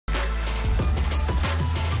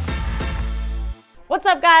What's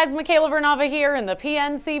up, guys? Michaela Vernava here in the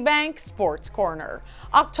PNC Bank Sports Corner.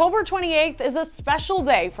 October 28th is a special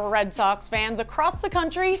day for Red Sox fans across the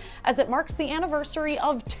country as it marks the anniversary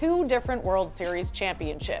of two different World Series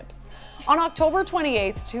championships. On October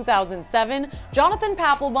 28, 2007, Jonathan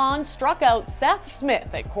Papelbon struck out Seth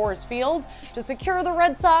Smith at Coors Field to secure the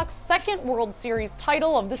Red Sox' second World Series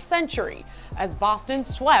title of the century as Boston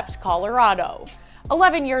swept Colorado.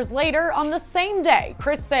 11 years later, on the same day,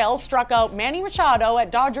 Chris Sale struck out Manny Machado at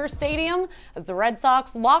Dodger Stadium as the Red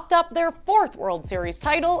Sox locked up their fourth World Series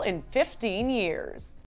title in 15 years.